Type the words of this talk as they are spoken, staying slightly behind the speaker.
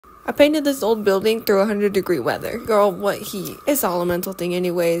I painted this old building through 100-degree weather. Girl, what heat? It's all a mental thing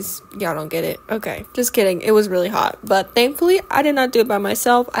anyways. Y'all don't get it. Okay, just kidding. It was really hot. But thankfully, I did not do it by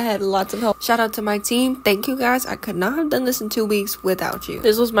myself. I had lots of help. Shout out to my team. Thank you guys. I could not have done this in 2 weeks without you.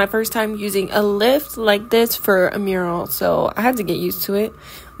 This was my first time using a lift like this for a mural, so I had to get used to it.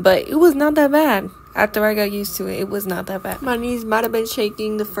 But it was not that bad. After I got used to it, it was not that bad. My knees might have been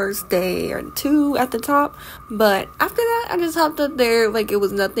shaking the first day or two at the top, but after that, I just hopped up there like it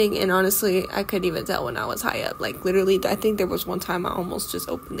was nothing. And honestly, I couldn't even tell when I was high up. Like literally, I think there was one time I almost just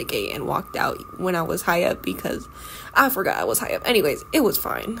opened the gate and walked out when I was high up because I forgot I was high up. Anyways, it was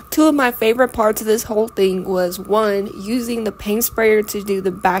fine. Two of my favorite parts of this whole thing was, one, using the paint sprayer to do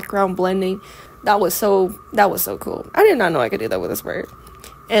the background blending. That was so cool. I did not know I could do that with a sprayer.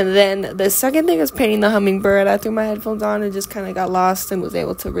 And then the second thing is painting the hummingbird. I threw my headphones on and just kind of got lost and was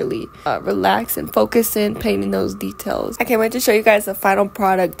able to really relax and focus in painting those details. I can't wait to show you guys the final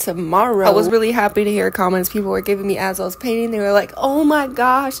product tomorrow. I was really happy to hear comments people were giving me as I was painting. They were like, oh my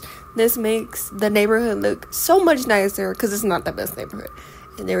gosh, this makes the neighborhood look so much nicer, because it's not the best neighborhood.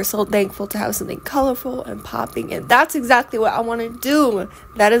 And they were so thankful to have something colorful and popping. And that's exactly what I want to do.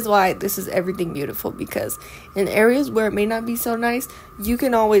 That is why this is Everything Beautiful. Because in areas where it may not be so nice, you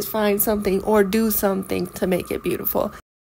can always find something or do something to make it beautiful.